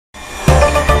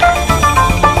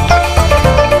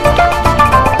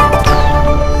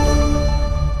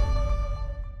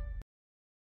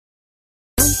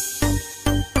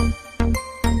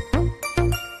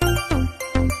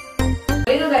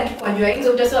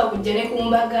utasobola kujja ne ku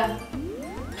mbaga.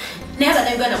 Naye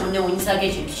abannayuganda munnewuunyisaaga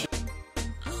ekintu ki?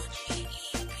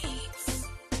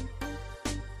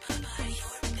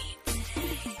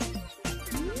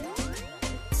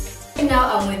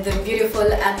 Now I'm with the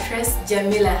beautiful actress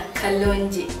Jamilah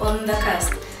Karungi on the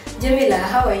cast. Jamilah,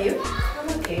 how are you? I'm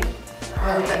okay.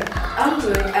 I'm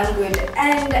good.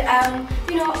 And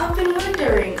you know, I've been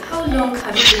wondering, how long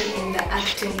have you been in the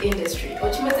acting industry?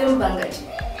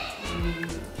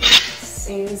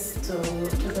 Since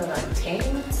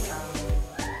 2010,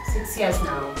 6 years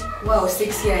now. Wow,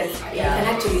 6 years. Yeah. You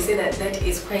can actually say that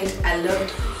is quite a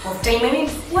lot of time. I mean,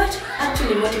 what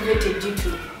actually motivated you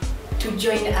to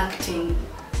join acting?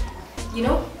 You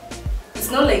know,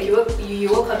 it's not like you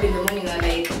woke up in the morning and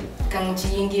like,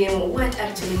 what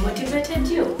actually motivated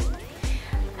you?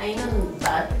 I know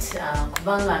that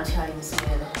kubanga nkyali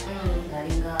musomero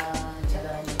nalinga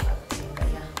njagala nyo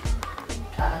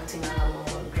acting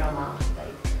drama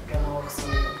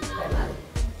okusomero primary.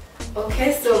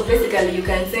 Okay, so basically you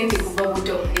can send kuva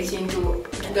buto ekintu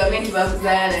tugambe nti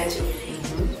bakuzaala nakyo.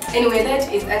 Anyway,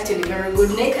 that is actually very good.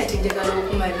 Nekati njagala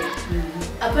okumanya,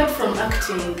 apart from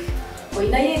acting,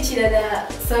 oyinayo ekirala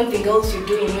something else you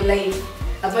do in your life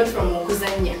apart from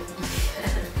okuzanya?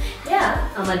 Yeah,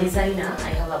 I'm a designer. I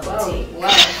have a boutique. Wow.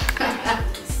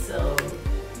 So,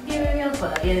 in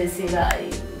fact,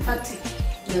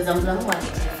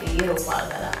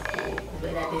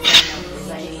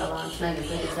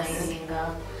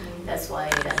 that's why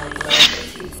I'm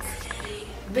boutique.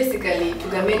 Basically, to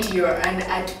comment, you're an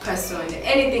art person.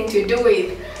 Anything to do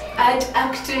with art,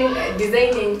 acting,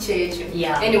 designing, change.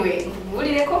 Yeah. Anyway,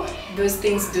 those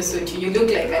things do suit you. You look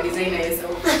like a designer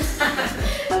yourself.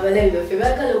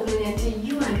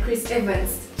 You and Chris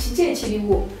Evans, you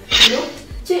know,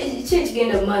 change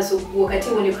genda maso wakati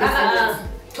wone Chris Evans.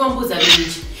 Tombuza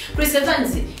bingi. Chris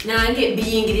Evans nange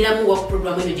biyingiriramu work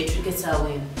program eno gye tulikesaawo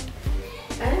eno.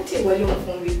 Anti wali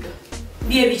omufumbika.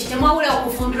 Bye biki temwawula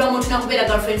okufumbirwa omuntu nakubeera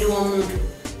girlfriend w'omuntu.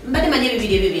 Mbadde manye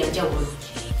ebibiri ebyo byanjawulo.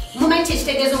 Mumanyi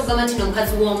kyekitegeeza okugamba nti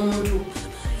n'omukazi w'omuntu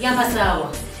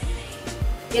yampasaawa.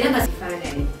 Era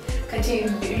mbasifaananyi. Kati,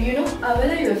 you know,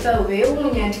 abalabi baffe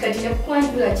beewuunya nti kati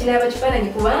nekukwanjula kinaaba kifaananyi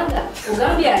kubanga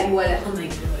ogambye ali wala. Oh my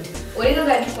God.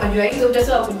 Olinaga nti kwanjula ayinza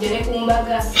obutasobola kujja ne ku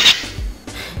mbaga.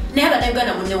 Naye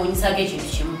abannayuganda munnewuunyisaaga ekintu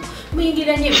kimu.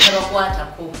 Muyingira nnyo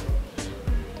ebitabakwatako.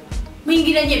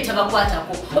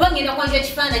 Oba ngenda kwanjula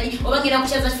kifaananyi, oba ngenda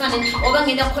kukyaza kifaananyi, oba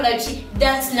ngenda kukola ki,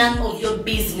 that's none of your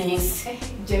business.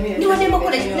 Ndiwadde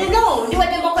mbakola no,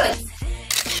 ndiwadde mbakola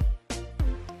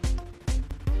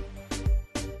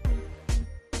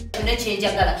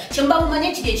kyenjagala kyemba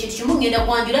mumanye kiri ekintu kimu ngenda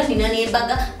kwanjula nina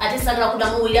n'embaga ate saagala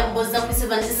kuddamu kuwulira mboza Chris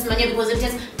Evans simanye bikoze bitya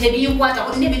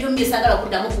tebinkwatako n'ebintu byesaagala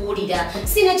kuddamu kuwulira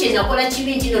sina kye nakola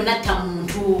kibi nti no natta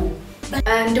muntu.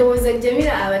 Ndowooza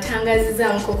Jamilah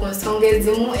abatangaziza nko ku nsonga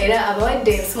ezimu era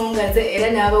abawadde ensonga ze era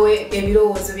n'abawe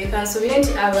ebirowoozo bye kansuubire nti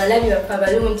abalabi baffe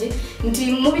abalungi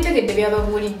nti mubitegedde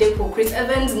byababuuliddeko Chris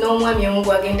Evans n'omwami omu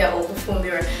gwagenda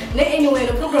okufumbirwa. Ne anyway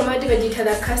no program badde bagiyita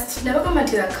The Cast nabagamba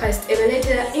nti The Cast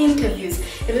ebaleetera interviews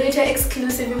ebaleetera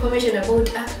exclusive information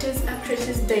about actors,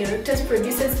 actresses, directors,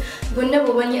 producers bonna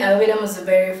bobanyi ababeera mu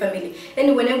Zubair family.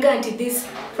 Anyway nebagamba nti this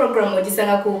program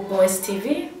ogisanga ku Boys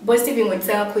TV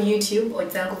ngogisanga ku YouTube or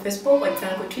Facebook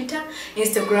or Twitter,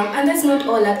 Instagram, and that's not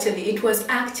all actually. It was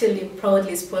actually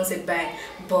proudly sponsored by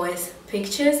Boys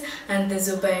Pictures and the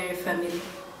Zubair family.